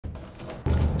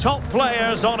Top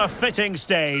players on a fitting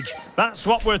stage. That's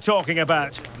what we're talking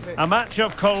about. A match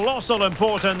of colossal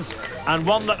importance and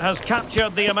one that has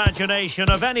captured the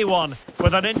imagination of anyone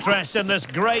with an interest in this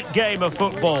great game of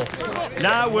football.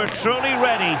 Now we're truly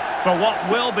ready for what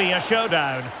will be a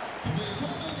showdown.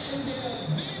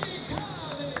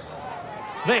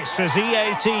 This is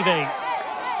EA TV.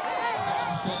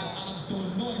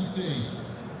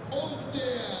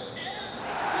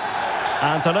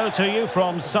 And hello to you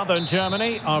from southern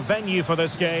Germany. Our venue for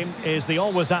this game is the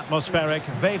always atmospheric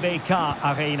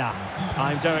WWK Arena.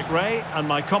 I'm Derek Ray, and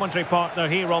my commentary partner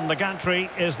here on the gantry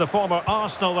is the former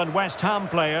Arsenal and West Ham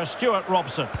player Stuart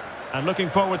Robson. And looking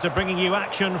forward to bringing you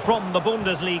action from the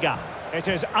Bundesliga. It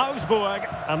is Augsburg,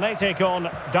 and they take on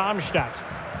Darmstadt.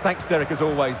 Thanks, Derek, as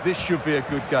always. This should be a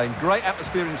good game. Great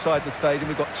atmosphere inside the stadium.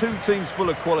 We've got two teams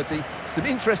full of quality, some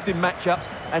interesting matchups,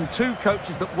 and two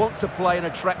coaches that want to play an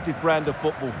attractive brand of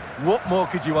football. What more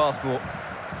could you ask for?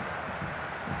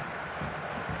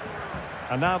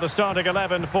 And now the starting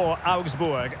 11 for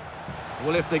Augsburg.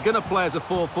 Well, if they're going to play as a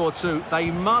 4-4-2, they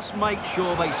must make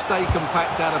sure they stay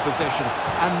compact out of possession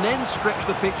and then stretch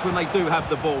the pitch when they do have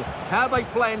the ball. How they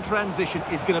play in transition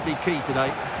is going to be key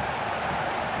today.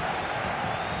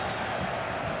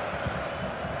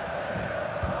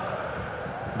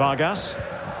 Vargas.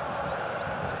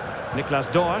 Niklas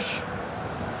Dorsch.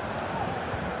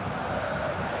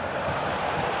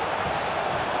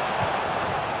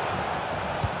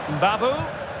 Babu,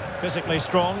 physically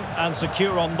strong and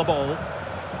secure on the ball.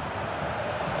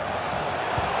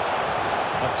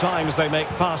 At times they make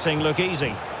passing look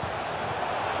easy. And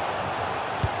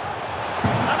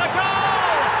a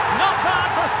goal! Not bad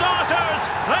for starters.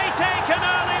 They take an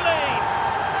early lead.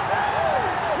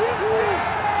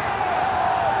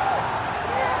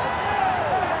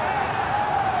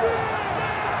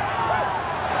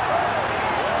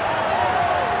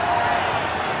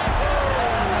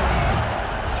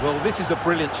 Well, this is a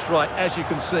brilliant strike, as you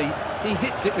can see. He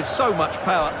hits it with so much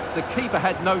power. The keeper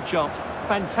had no chance.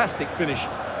 Fantastic finish.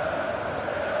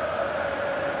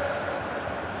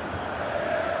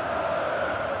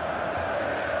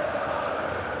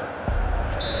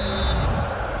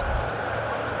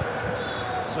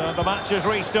 So the match has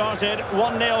restarted.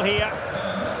 1-0 here.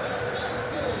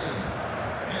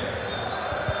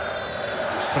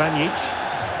 Franjic.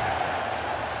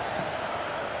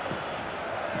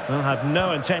 Well, had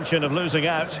no intention of losing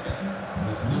out.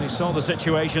 He saw the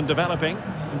situation developing.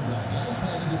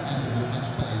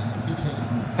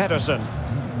 Pedersen.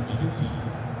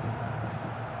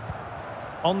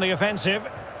 On the offensive.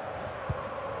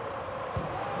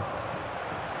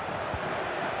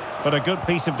 But a good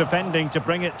piece of defending to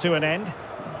bring it to an end.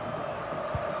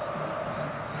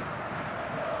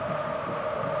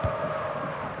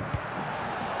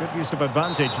 Good use of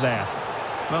advantage there.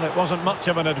 Well, it wasn't much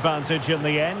of an advantage in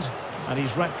the end, and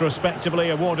he's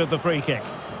retrospectively awarded the free kick.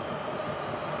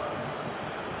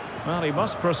 Well, he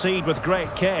must proceed with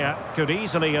great care. Could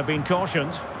easily have been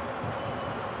cautioned.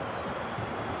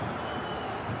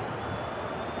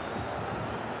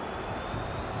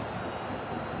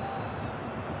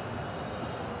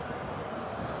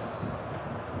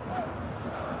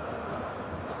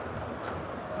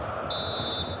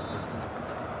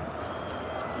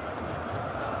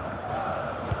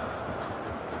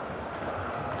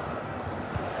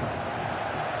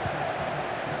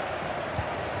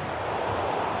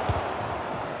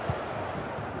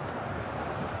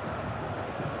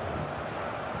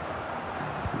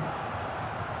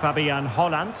 Fabian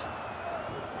Holland.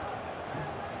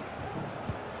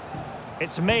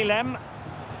 It's Melem.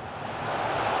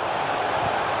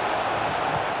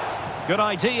 Good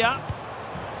idea.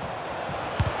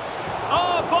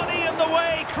 Oh, body in the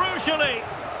way, crucially.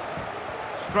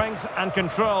 Strength and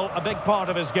control, a big part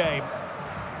of his game.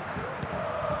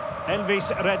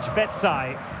 Elvis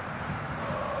Rejbetsai.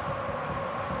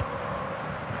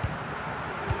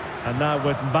 And now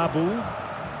with Babu.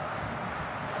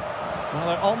 Well,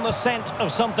 they're on the scent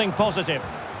of something positive.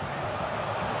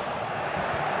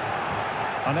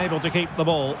 Unable to keep the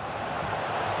ball.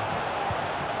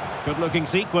 Good-looking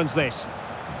sequence, this.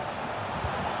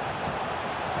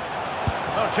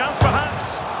 Oh, chance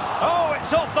perhaps. Oh,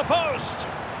 it's off the post.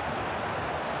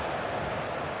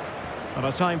 And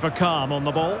a time for calm on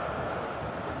the ball.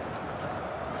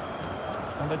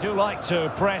 And they do like to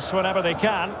press whenever they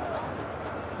can.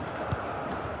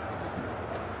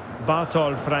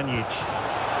 Bartol Franjic.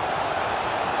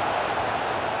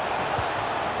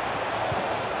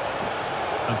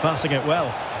 And passing it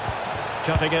well.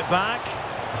 Cutting it back.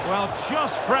 Well,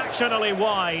 just fractionally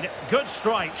wide. Good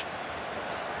strike.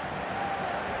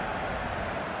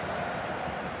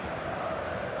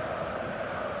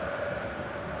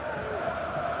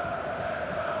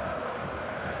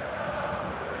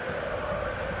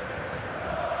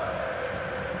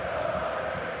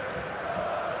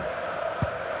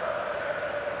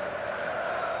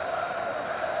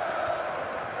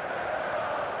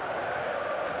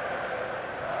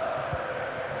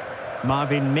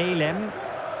 Marvin Melem.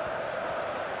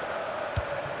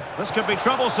 This could be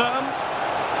troublesome.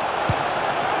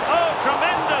 Oh,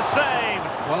 tremendous save!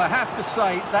 Well, I have to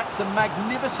say, that's a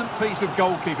magnificent piece of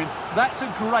goalkeeping. That's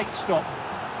a great stop.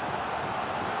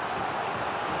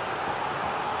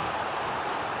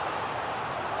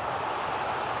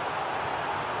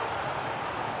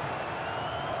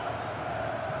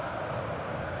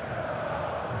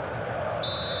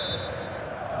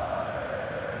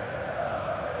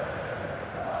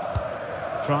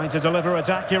 Trying to deliver it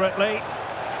accurately.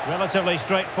 Relatively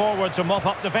straightforward to mop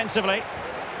up defensively.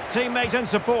 Teammate in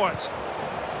support.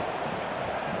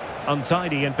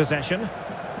 Untidy in possession.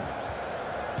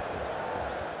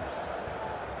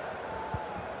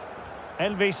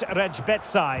 Elvis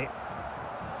Rejbetsai.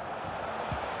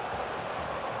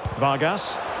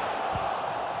 Vargas.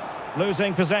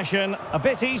 Losing possession a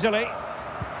bit easily.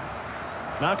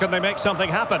 Now can they make something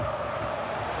happen?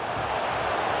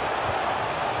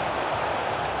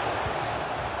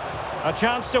 A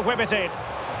chance to whip it in.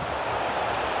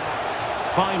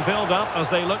 Fine build-up as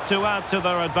they look to add to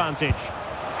their advantage.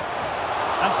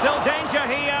 And still danger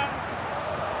here.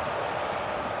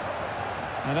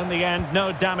 And in the end,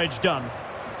 no damage done.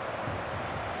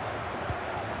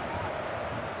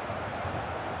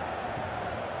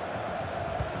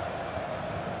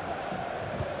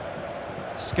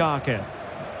 Skarke.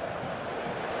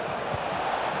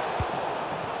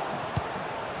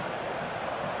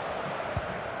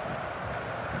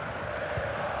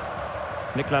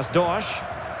 Niklas Dorsch.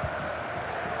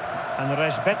 And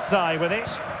Rejbetsai with it.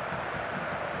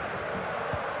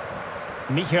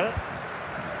 Michel.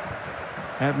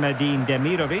 Ermedin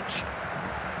Demirovic.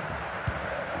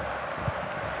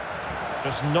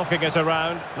 Just knocking it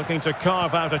around, looking to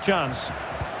carve out a chance.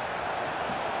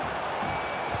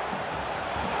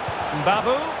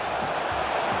 Babu.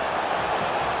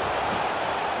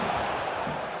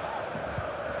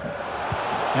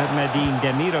 Ermedin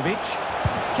Demirovic.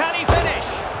 Can he finish?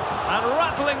 And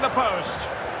rattling the post.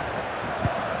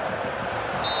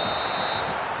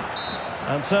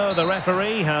 And so the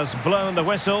referee has blown the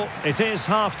whistle. It is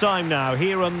half-time now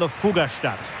here on the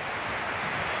Fuggerstadt.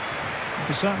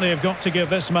 You certainly have got to give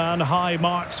this man high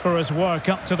marks for his work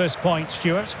up to this point,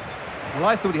 Stuart. Well,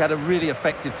 I thought he had a really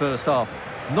effective first half.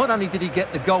 Not only did he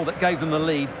get the goal that gave them the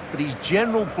lead, but his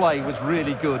general play was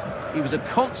really good. He was a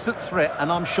constant threat,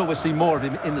 and I'm sure we'll see more of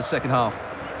him in the second half.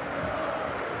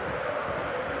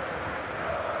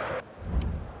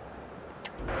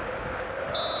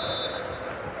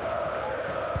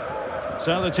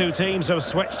 So the two teams have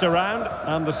switched around,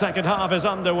 and the second half is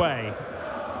underway.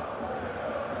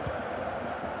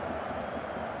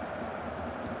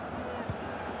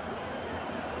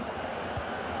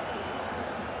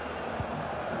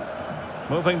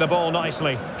 Moving the ball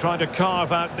nicely, trying to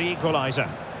carve out the equaliser.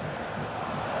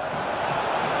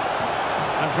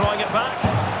 And drawing it back.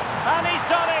 And he's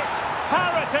done it!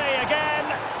 Parity again!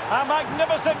 A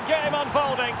magnificent game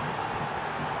unfolding.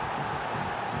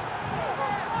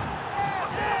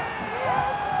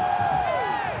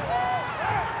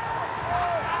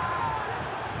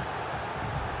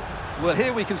 Well,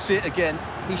 here we can see it again.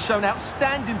 He's shown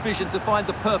outstanding vision to find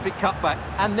the perfect cutback,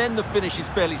 and then the finish is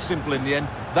fairly simple in the end.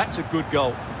 That's a good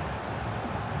goal.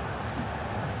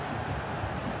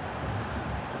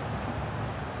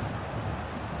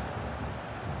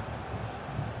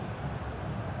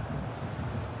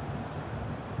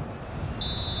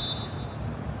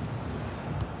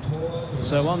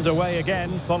 So underway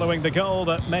again, following the goal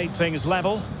that made things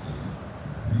level.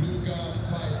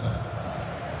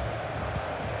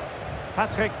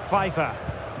 Patrick Pfeiffer.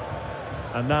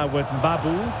 And now with Babu.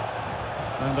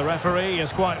 And the referee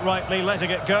is quite rightly letting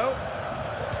it go.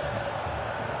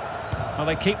 Well,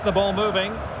 they keep the ball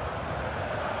moving.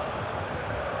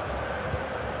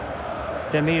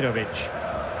 Demirovic.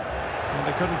 And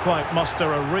they couldn't quite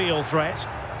muster a real threat.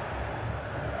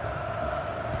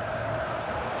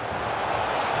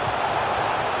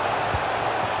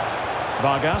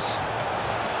 Vargas.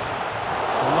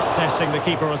 Well, not testing the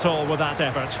keeper at all with that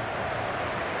effort.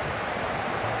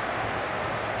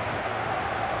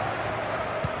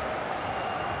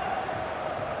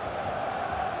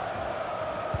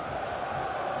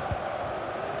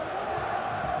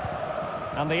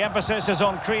 And the emphasis is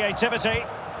on creativity.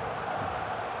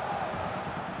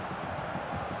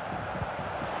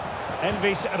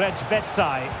 Elvis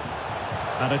Rejbetsai.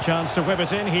 And a chance to whip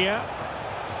it in here.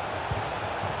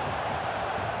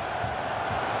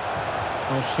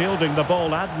 Well, shielding the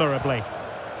ball admirably.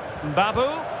 Babu.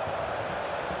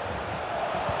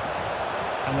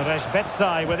 And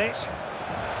Rejbetsai with it.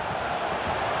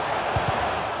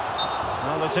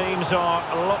 Well, the teams are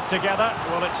locked together.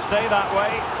 Will it stay that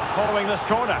way following this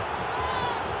corner?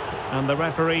 And the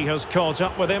referee has caught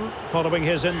up with him following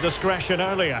his indiscretion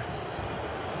earlier.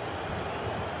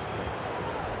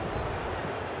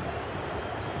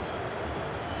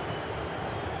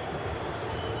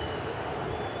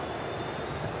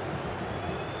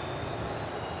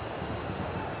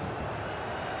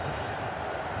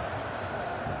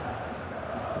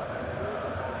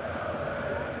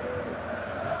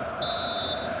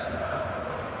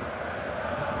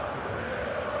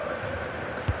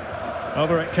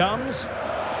 Over it comes.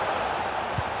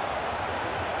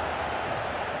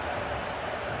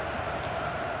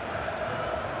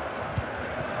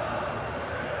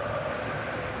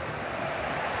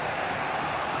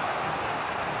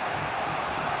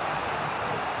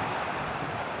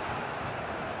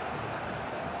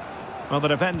 Well, the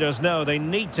defenders know they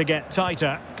need to get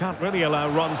tighter. Can't really allow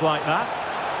runs like that.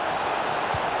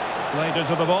 Played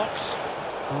into the box.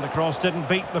 And the cross didn't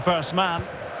beat the first man.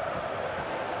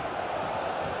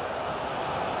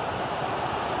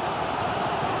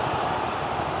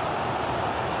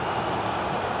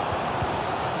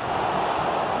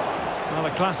 Well,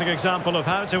 a classic example of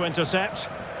how to intercept.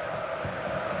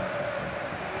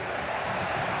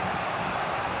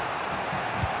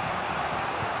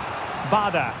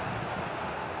 Bada.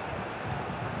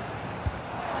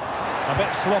 A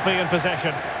bit sloppy in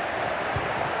possession.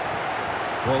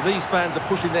 Well, these fans are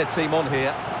pushing their team on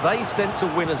here. They sense a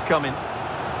winner's coming.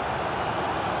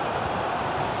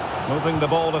 Moving the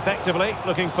ball effectively,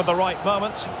 looking for the right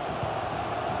moment.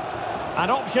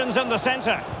 And options in the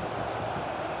centre.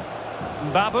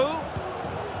 Babu.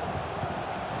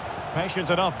 Patient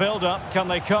enough build-up. Can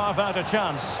they carve out a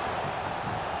chance?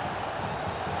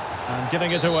 And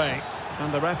giving it away.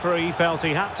 And the referee felt he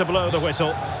had to blow the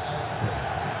whistle.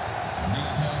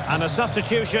 And a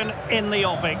substitution in the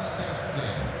offing.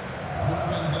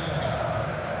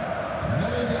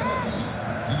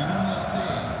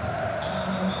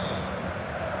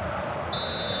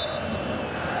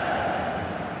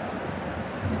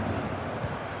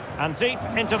 And deep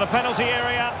into the penalty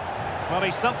area. Well, he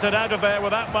stumped it out of there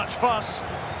without much fuss.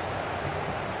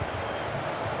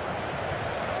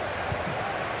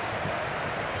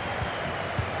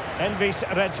 Envis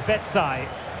Rejbetsai.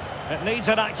 It needs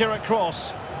an accurate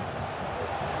cross.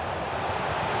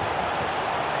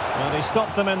 Well, he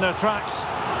stopped them in their tracks.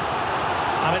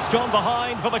 And it's gone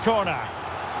behind for the corner.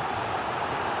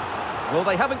 Well,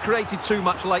 they haven't created too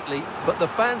much lately, but the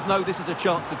fans know this is a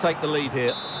chance to take the lead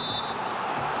here.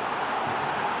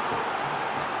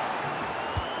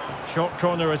 Short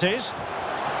corner it is.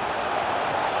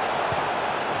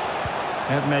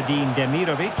 Ermedin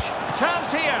Demirovic.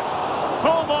 Chance here.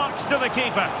 Full marks to the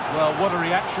keeper. Well, what a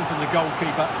reaction from the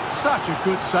goalkeeper. Such a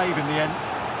good save in the end.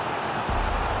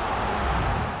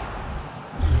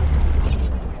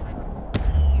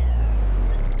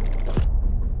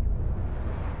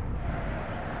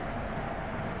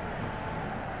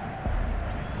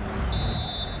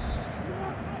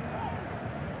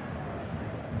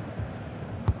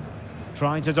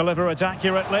 Trying to deliver it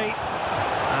accurately.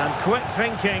 And quick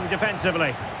thinking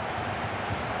defensively.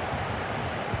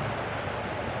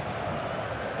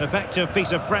 Effective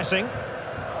piece of pressing.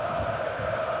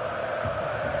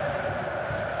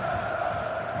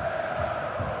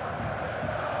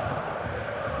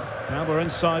 Now we're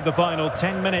inside the final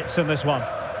 10 minutes in this one.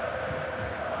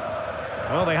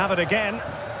 Well, they have it again.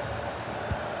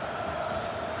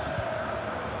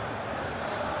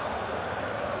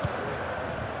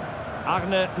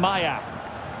 Arne Meyer,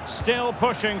 still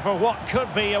pushing for what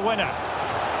could be a winner.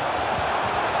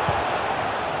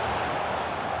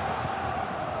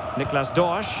 Niklas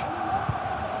Dorsch.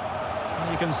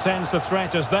 You can sense the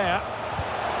threat is there.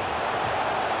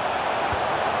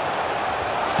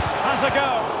 Has a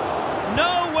go.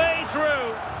 No way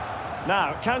through.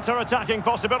 Now, counter-attacking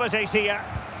possibilities here.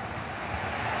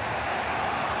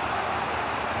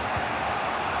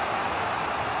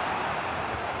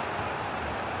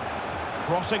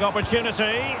 Crossing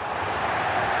opportunity.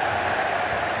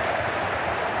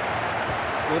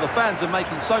 Well, the fans are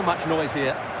making so much noise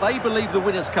here. They believe the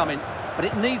winner's coming, but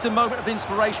it needs a moment of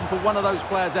inspiration for one of those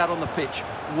players out on the pitch.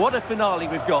 What a finale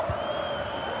we've got.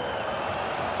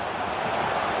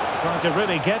 Trying to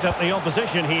really get at the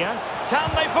opposition here. Can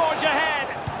they forge ahead?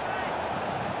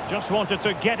 Just wanted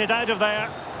to get it out of there.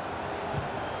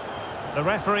 The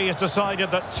referee has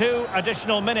decided that 2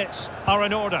 additional minutes are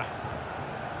in order.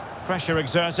 Pressure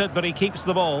exerted, but he keeps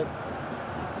the ball.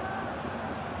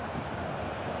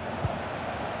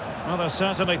 Well, they're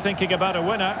certainly thinking about a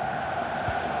winner.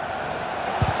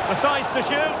 Decides to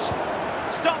shoot.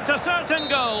 Stopped a certain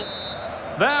goal.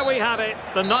 There we have it.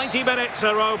 The 90 minutes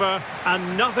are over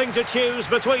and nothing to choose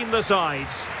between the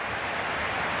sides.